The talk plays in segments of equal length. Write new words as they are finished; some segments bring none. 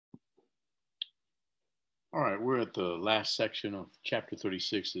All right, we're at the last section of chapter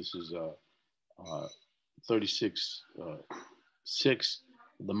 36. This is 36 6,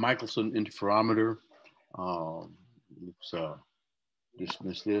 the Michelson interferometer. Um, let's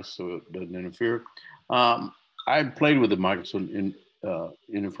dismiss this so it doesn't interfere. Um, I played with the Michelson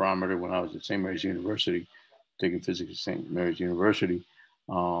interferometer when I was at St. Mary's University, taking physics at St. Mary's University.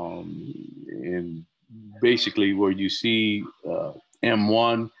 And basically, where you see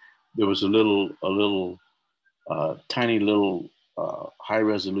M1, there was a tiny little high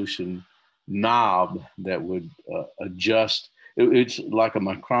resolution knob that would adjust. It's like a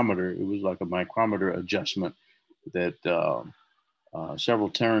micrometer. It was like a micrometer adjustment that several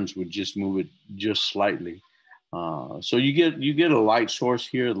turns would just move it just slightly. So you get a light source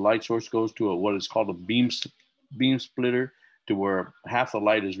here. The light source goes to what is called a beam splitter, to where half the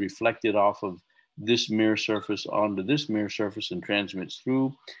light is reflected off of this mirror surface onto this mirror surface and transmits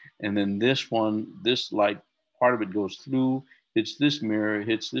through, and then this light, part of it goes through, hits this mirror,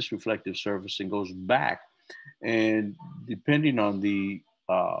 hits this reflective surface, and goes back. And depending on the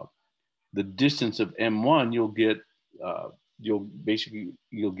distance of M1, uh, you'll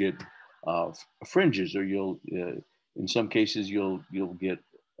get fringes, or you'll in some cases you'll get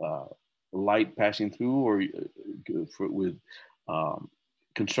uh, light passing through, or with um,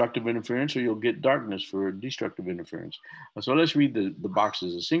 constructive interference, or you'll get darkness for destructive interference. So let's read the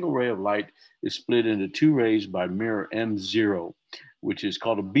boxes. A single ray of light is split into two rays by mirror M0, which is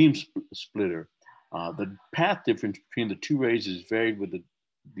called a beam splitter. The path difference between the two rays is varied with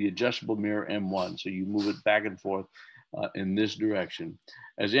the adjustable mirror M1. So you move it back and forth in this direction.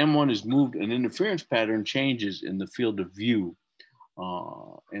 As M1 is moved, an interference pattern changes in the field of view.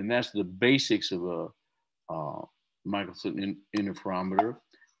 And that's the basics of a Michelson interferometer.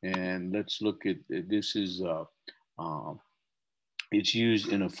 And let's look at this. Uh, it's used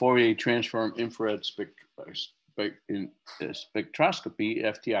in a Fourier transform infrared spectroscopy,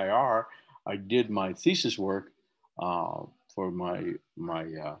 FTIR. I did my thesis work for my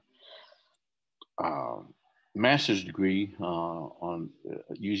uh, master's degree on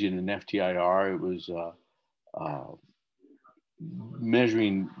using an FTIR. It was uh,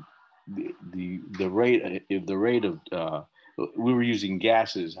 measuring the rate of we were using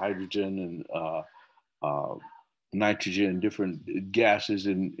gases, hydrogen and uh, nitrogen, different gases,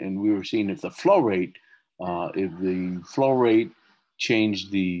 and we were seeing if the flow rate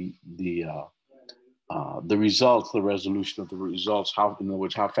changed the results, the resolution of the results. How, in other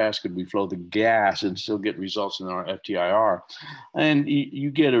words, how fast could we flow the gas and still get results in our FTIR? And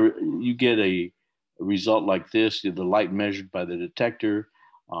you get a result like this: the light measured by the detector.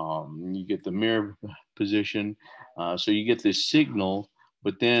 You get the mirror position, so you get this signal.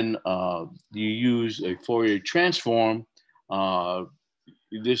 But then you use a Fourier transform. Uh,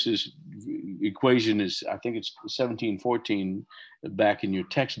 this is equation is, I think it's 1714 back in your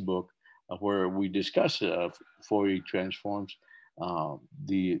textbook, where we discuss Fourier transforms.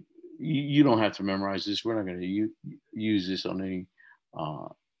 The You don't have to memorize this. We're not going to use this on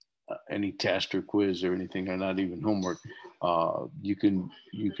any test or quiz or anything, or not even homework. You can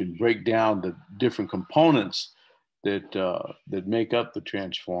break down the different components that make up the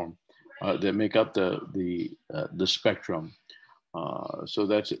transform, that make up the spectrum. So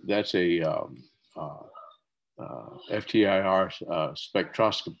that's a FTIR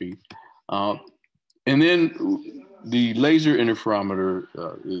spectroscopy. Uh, and then the laser interferometer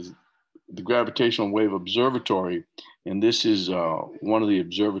is the gravitational wave observatory. And this is one of the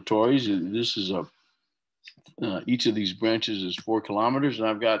observatories. This is each of these branches is 4 kilometers. And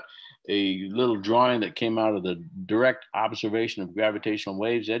I've got a little drawing that came out of the direct observation of gravitational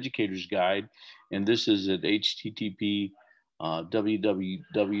waves educator's guide. And this is at http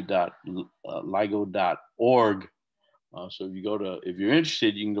www.ligo.org. So if you're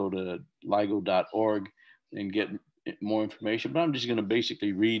interested, you can go to ligo.org and get more information. But I'm just going to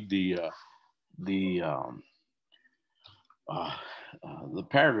basically read the uh, the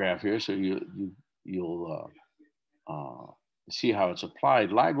paragraph here, so you'll see how it's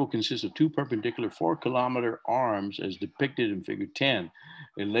applied. LIGO consists of two perpendicular 4-kilometer arms, as depicted in Figure 10.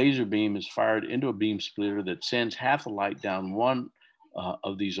 A laser beam is fired into a beam splitter that sends half the light down one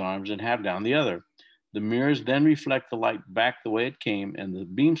of these arms and half down the other. The mirrors then reflect the light back the way it came, and the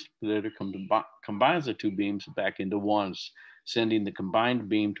beam splitter combines the two beams back into one, sending the combined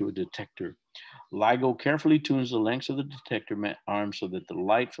beam to a detector. LIGO carefully tunes the lengths of the detector arms so that the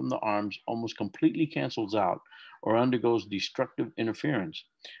light from the arms almost completely cancels out or undergoes destructive interference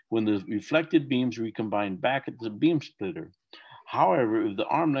when the reflected beams recombine back at the beam splitter. However, if the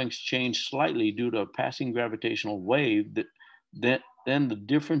arm lengths change slightly due to a passing gravitational wave, then the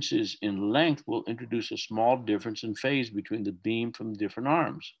differences in length will introduce a small difference in phase between the beam from the different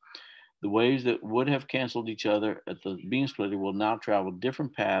arms. The waves that would have canceled each other at the beam splitter will now travel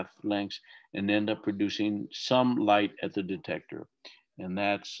different path lengths and end up producing some light at the detector. And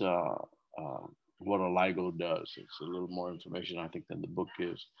that's what a LIGO does. It's a little more information, I think, than the book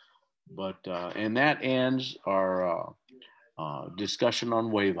gives. But, and that ends our discussion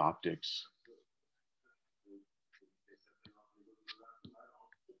on wave optics.